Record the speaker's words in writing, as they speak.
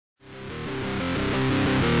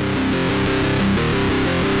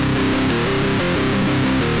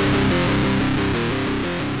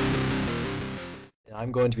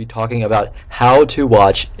I'm going to be talking about how to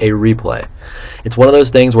watch a replay. It's one of those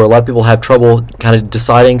things where a lot of people have trouble kind of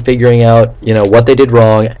deciding, figuring out, what they did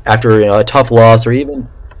wrong after, a tough loss, or even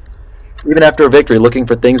after a victory, looking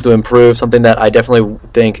for things to improve, something that I definitely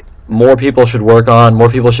think more people should work on, more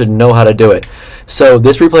people should know how to do it. So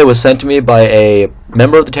this replay was sent to me by a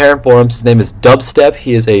member of the Terran forums. His name is Dubstep.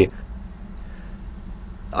 He is he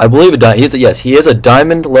is a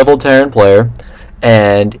diamond level Terran player,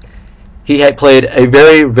 and he had played a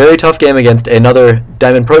very, very tough game against another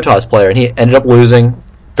Diamond Protoss player, and he ended up losing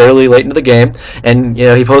fairly late into the game. And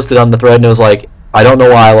he posted on the thread and it was like, I don't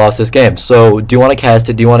know why I lost this game. So do you want to cast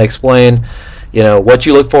it? Do you want to explain, what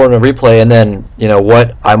you look for in a replay, and then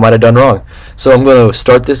what I might have done wrong? So I'm going to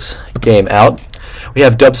start this game out. We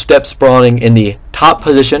have Dubstep spawning in the top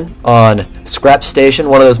position on Scrap Station,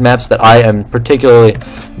 one of those maps that I am particularly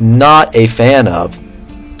not a fan of,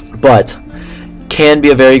 but can be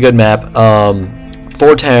a very good map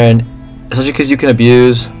for Terran, especially because you can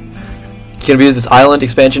abuse this island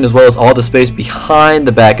expansion as well as all the space behind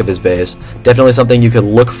the back of his base. Definitely something you could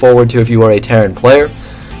look forward to if you are a Terran player.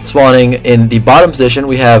 Spawning in the bottom position,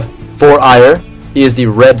 we have 4ire. He is the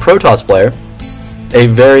red Protoss player, a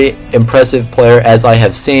very impressive player as I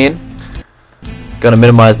have seen. Gonna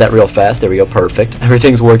minimize that real fast. There we go, perfect.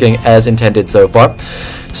 Everything's working as intended so far.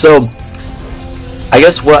 So I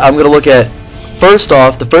guess what I'm gonna look at first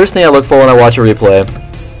off, the first thing I look for when I watch a replay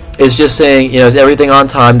is just saying, is everything on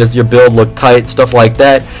time? Does your build look tight? Stuff like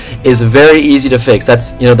that is very easy to fix.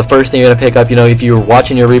 That's the first thing you're gonna pick up. If you're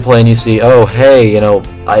watching your replay and you see, oh hey,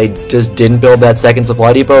 I just didn't build that second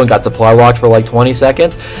supply depot and got supply locked for like 20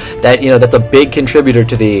 seconds. That's a big contributor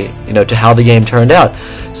to the to how the game turned out.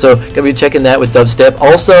 So gonna be checking that with Dubstep.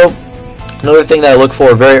 Also, another thing that I look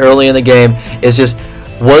for very early in the game is just,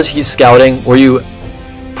 was he scouting? Were you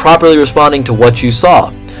properly responding to what you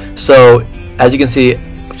saw? So as you can see,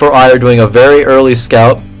 4ire doing a very early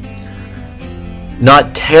scout,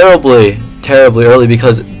 not terribly early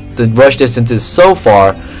because the rush distance is so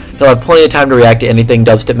far. He'll have plenty of time to react to anything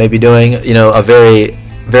Dubstep may be doing, a very,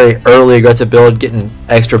 very early aggressive build, getting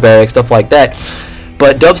extra barracks, stuff like that.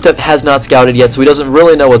 But Dubstep has not scouted yet, so he doesn't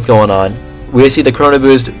really know what's going on. We see the Chrono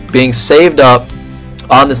Boost being saved up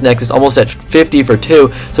on this Nexus, almost at 50 for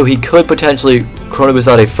 2, so he could potentially Chrono Boost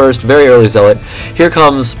out a first very early Zealot. Here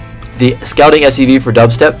comes the scouting SCV for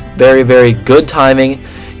Dubstep. Very, very good timing.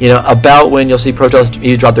 About when you'll see Protoss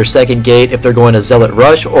either drop their second gate if they're going to Zealot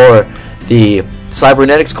Rush, or the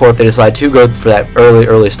Cybernetics Core if they decide to go for that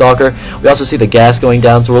early Stalker. We also see the gas going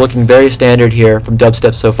down, so we're looking very standard here from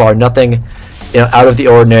Dubstep so far. Nothing out of the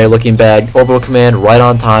ordinary, looking bad. Orbital Command right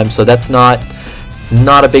on time, so that's not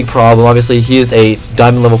a big problem. Obviously, he is a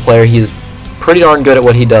diamond level player. He's pretty darn good at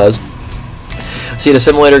what he does. See the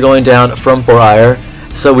Assimilator going down from 4ire.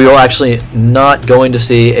 So we are actually not going to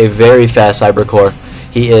see a very fast Cyber Core.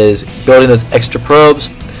 He is building those extra probes,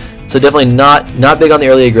 so definitely not big on the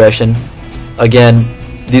early aggression. Again,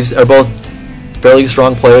 these are both fairly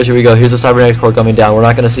strong players. Here we go. Here's the Cybernetics Core coming down. We're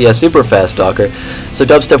not going to see a super fast Stalker, so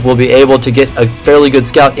Dubstep will be able to get a fairly good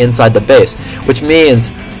scout inside the base, which means,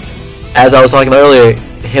 as I was talking about earlier,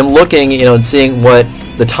 him looking, and seeing what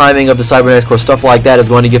the timing of the Cybernetics Core, stuff like that, is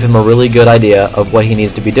going to give him a really good idea of what he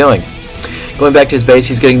needs to be doing. Going back to his base,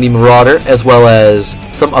 he's getting the Marauder as well as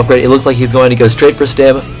some upgrade. It looks like he's going to go straight for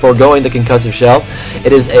Stim, foregoing the Concussive Shell.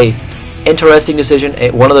 It is a interesting decision,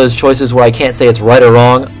 one of those choices where I can't say it's right or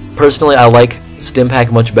wrong. Personally, I like Stim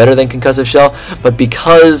Pack much better than Concussive Shell, but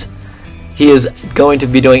because he is going to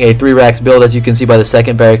be doing a 3 racks build, as you can see by the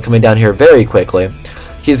second barrack coming down here very quickly,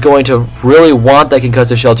 he's going to really want that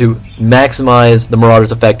Concussive Shell to maximize the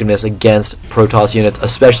Marauder's effectiveness against Protoss units,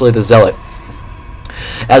 especially the Zealot.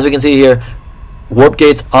 As we can see here, Warp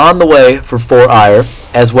Gates on the way for 4ire,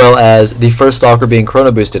 as well as the first Stalker being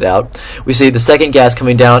Chrono Boosted out. We see the second gas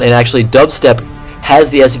coming down, and actually Dubstep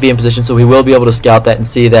has the SCV in position, so we will be able to scout that and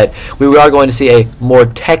see that we are going to see a more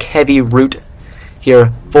tech-heavy route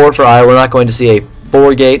here for 4ire. We're not going to see a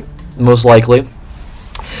 4-gate, most likely.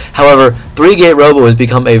 However, 3-gate Robo has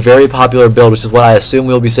become a very popular build, which is what I assume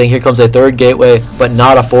we'll be seeing. Here comes a 3rd gateway, but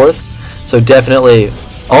not a 4th. So definitely,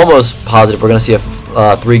 almost positive, we're going to see a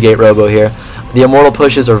 3-gate Robo here. The Immortal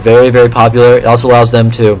pushes are very, very popular. It also allows them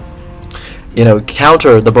to,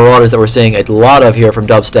 counter the Marauders that we're seeing a lot of here from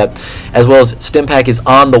Dubstep, as well as Stim Pack is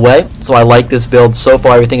on the way. So I like this build so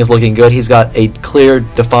far. Everything is looking good. He's got a clear,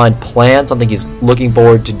 defined plan, something he's looking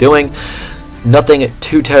forward to doing. Nothing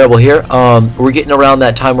too terrible here. We're getting around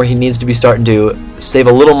that time where he needs to be starting to save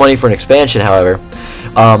a little money for an expansion, however.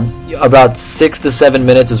 About 6 to 7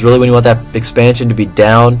 minutes is really when you want that expansion to be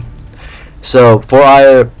down. So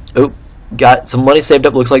 4ire, got some money saved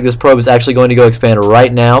up. Looks like this probe is actually going to go expand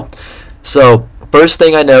right now. So first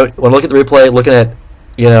thing I note when looking at the replay, looking at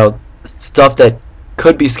stuff that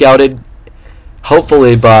could be scouted,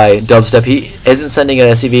 hopefully by Dubstep. He isn't sending an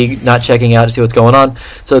SCV, not checking out to see what's going on.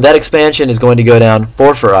 So that expansion is going to go down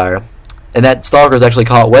for Ire. And that Stalker is actually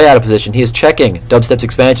caught way out of position. He is checking Dubstep's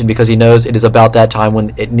expansion because he knows it is about that time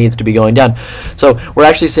when it needs to be going down. So we're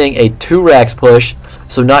actually seeing a 2 racks push,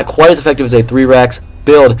 so not quite as effective as a 3 racks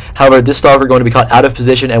build. However, this Stalker going to be caught out of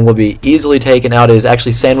position and will be easily taken out. It is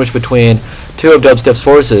actually sandwiched between 2 of Dubstep's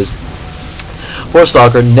forces. Poor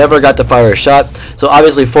Stalker never got to fire a shot, so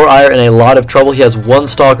obviously 4Ire in a lot of trouble. He has 1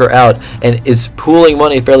 Stalker out and is pooling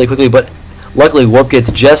money fairly quickly, but luckily Warp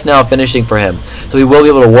Gate's just now finishing for him, so he will be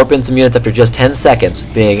able to warp in some units after just 10 seconds,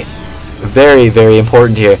 being very, very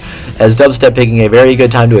important here, as Dubstep picking a very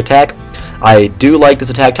good time to attack. I do like this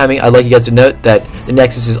attack timing. I'd like you guys to note that the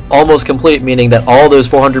Nexus is almost complete, meaning that all those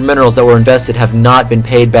 400 minerals that were invested have not been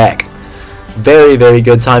paid back. Very, very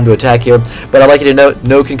good time to attack here, but I'd like you to note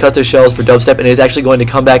no concussive shells for Dubstep, and it is actually going to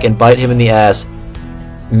come back and bite him in the ass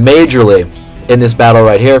majorly in this battle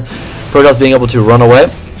right here. Protoss being able to run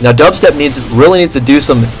away. Now Dubstep really needs to do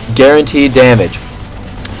some guaranteed damage.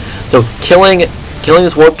 So killing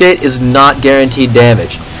this Warp Gate is not guaranteed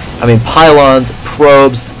damage. I mean, pylons,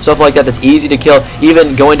 probes, stuff like that that's easy to kill.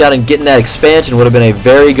 Even going down and getting that expansion would have been a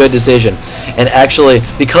very good decision. And actually,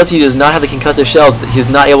 because he does not have the concussive shells, he's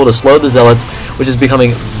not able to slow the Zealots, which is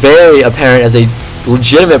becoming very apparent as a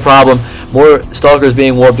legitimate problem. More Stalkers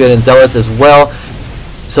being warped in and Zealots as well.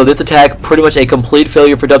 So this attack, pretty much a complete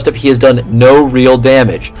failure for Dubstep. He has done no real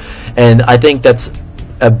damage. And I think that's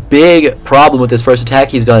a big problem with this first attack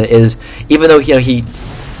he's done, is even though he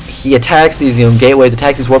attacks these gateways,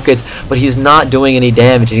 attacks these warp gates, but he's not doing any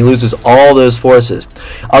damage and he loses all those forces.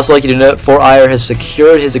 I also like you to note 4Ire has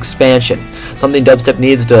secured his expansion. Something Dubstep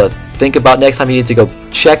needs to think about next time. He needs to go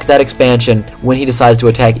check that expansion when he decides to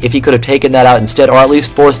attack. If he could have taken that out instead, or at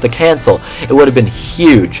least forced the cancel, it would have been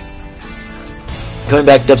huge. Coming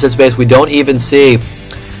back to Dubstep's base, we don't even see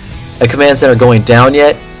a command center going down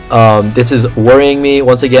yet. This is worrying me.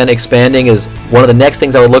 Once again, expanding is one of the next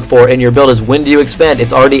things I would look for in your build. Is when do you expand?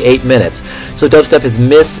 It's already 8 minutes. So Dubstep has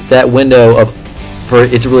missed that window for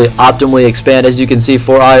it to really optimally expand. As you can see,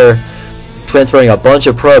 4Ire transferring a bunch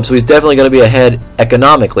of probes, so he's definitely going to be ahead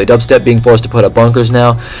economically. Dubstep being forced to put up bunkers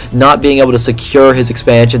now, not being able to secure his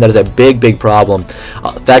expansion. That is a big, big problem.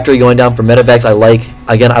 Factory going down for Medivacs. I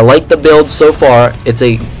like the build so far. It's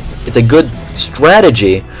a good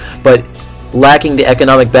strategy, but lacking the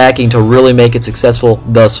economic backing to really make it successful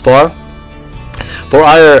thus far.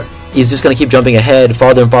 4Ire is just going to keep jumping ahead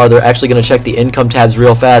farther and farther, actually going to check the income tabs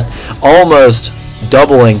real fast, almost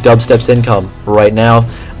doubling Dubstep's income right now.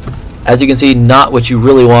 As you can see, not what you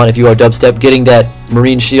really want if you are Dubstep. Getting that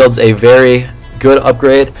Marine Shield's a very good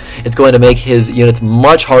upgrade. It's going to make his units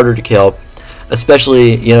much harder to kill,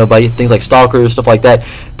 especially by things like Stalkers, stuff like that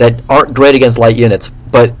aren't great against light units.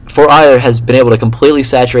 But 4Ire has been able to completely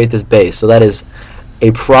saturate this base, so that is a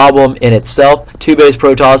problem in itself. 2 base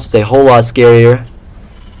Protoss is a whole lot scarier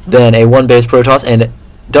than a 1 base Protoss, and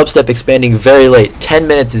Dubstep expanding very late. 10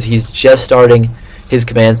 minutes as he's just starting his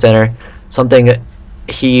command center. Something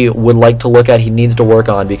he would like to look at, he needs to work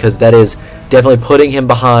on, because that is definitely putting him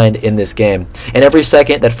behind in this game. And every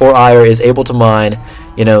second that 4Ire is able to mine,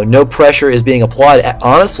 no pressure is being applied.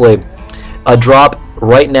 Honestly, a drop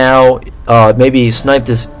right now, maybe try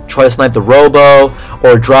to snipe the Robo,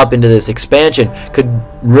 or drop into this expansion, could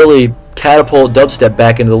really catapult Dubstep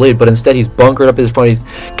back into the lead. But instead, he's bunkered up his front. He's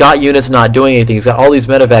got units not doing anything. He's got all these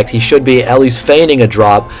medevacs. He should be at least feigning a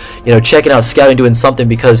drop, checking out, scouting, doing something,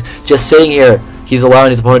 because just sitting here, he's allowing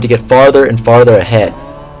his opponent to get farther and farther ahead.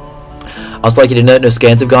 I also like you to note no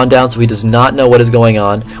scans have gone down, so he does not know what is going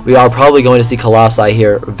on. We are probably going to see Colossi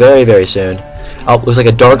here very, very soon. Looks like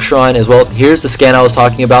a Dark Shrine as well. Here's the scan I was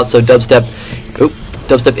talking about. So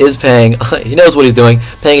Dubstep is paying, he knows what he's doing,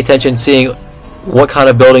 paying attention, seeing what kind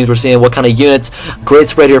of buildings we're seeing, what kind of units. Great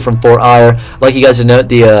spread here from 4Ire. I'd like you guys to note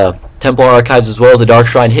the Templar Archives as well as the Dark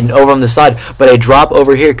Shrine hidden over on the side, but a drop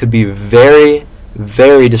over here could be very,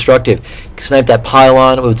 very destructive. Snipe that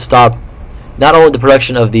pylon, it would stop not only the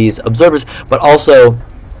production of these observers, but also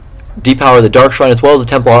depower the Dark Shrine as well as the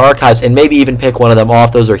Templar Archives, and maybe even pick one of them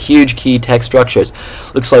off. Those are huge key tech structures.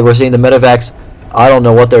 Looks like we're seeing the medevacs. I don't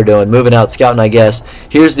know what they're doing, moving out, scouting, I guess.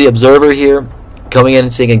 Here's the observer here, coming in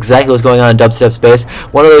and seeing exactly what's going on in Dubstep's base.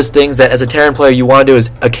 One of those things that as a Terran player you want to do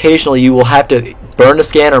is occasionally you will have to burn a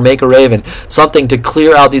scan or make a Raven, something to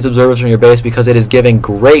clear out these observers from your base, because it is giving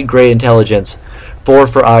great intelligence for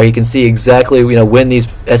Ire. You can see exactly when these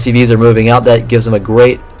SCVs are moving out. That gives them a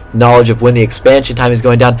great knowledge of when the expansion time is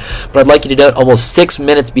going down, but I'd like you to note almost 6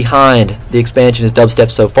 minutes behind the expansion is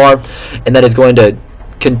Dubstep so far, and that is going to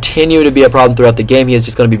continue to be a problem throughout the game. He is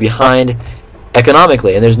just going to be behind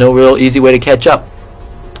economically, and there's no real easy way to catch up.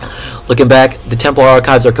 Looking back, the Templar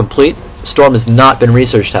archives are complete. Storm has not been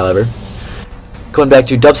researched, however. Going back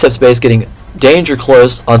to Dubstep's base, getting danger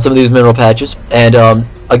close on some of these mineral patches, and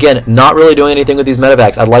again, not really doing anything with these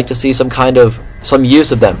medevacs. I'd like to see some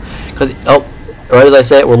use of them, because right as I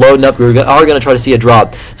say it, we're loading up. We are going to try to see a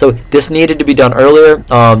drop. So this needed to be done earlier.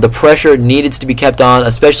 The pressure needed to be kept on,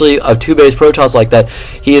 especially of 2 base Protoss like that.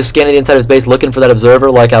 He is scanning the inside of his base, looking for that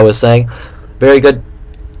observer, like I was saying. Very good.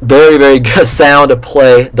 Very, very good sound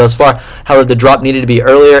play thus far. However, the drop needed to be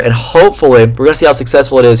earlier, and hopefully, we're going to see how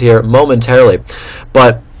successful it is here momentarily.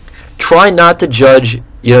 But try not to judge,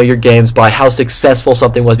 your games by how successful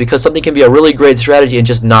something was, because something can be a really great strategy and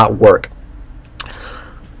just not work.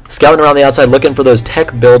 Scouting around the outside, looking for those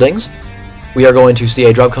tech buildings. We are going to see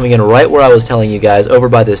a drop coming in right where I was telling you guys, over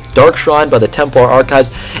by this Dark Shrine, by the Templar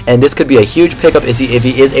Archives, and this could be a huge pickup if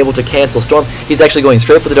he is able to cancel Storm. He's actually going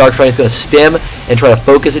straight for the Dark Shrine. He's going to stem and try to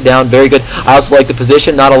focus it down. Very good. I also like the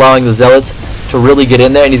position, not allowing the Zealots to really get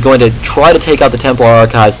in there, and he's going to try to take out the Templar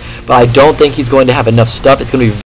Archives, but I don't think he's going to have enough stuff. It's going to be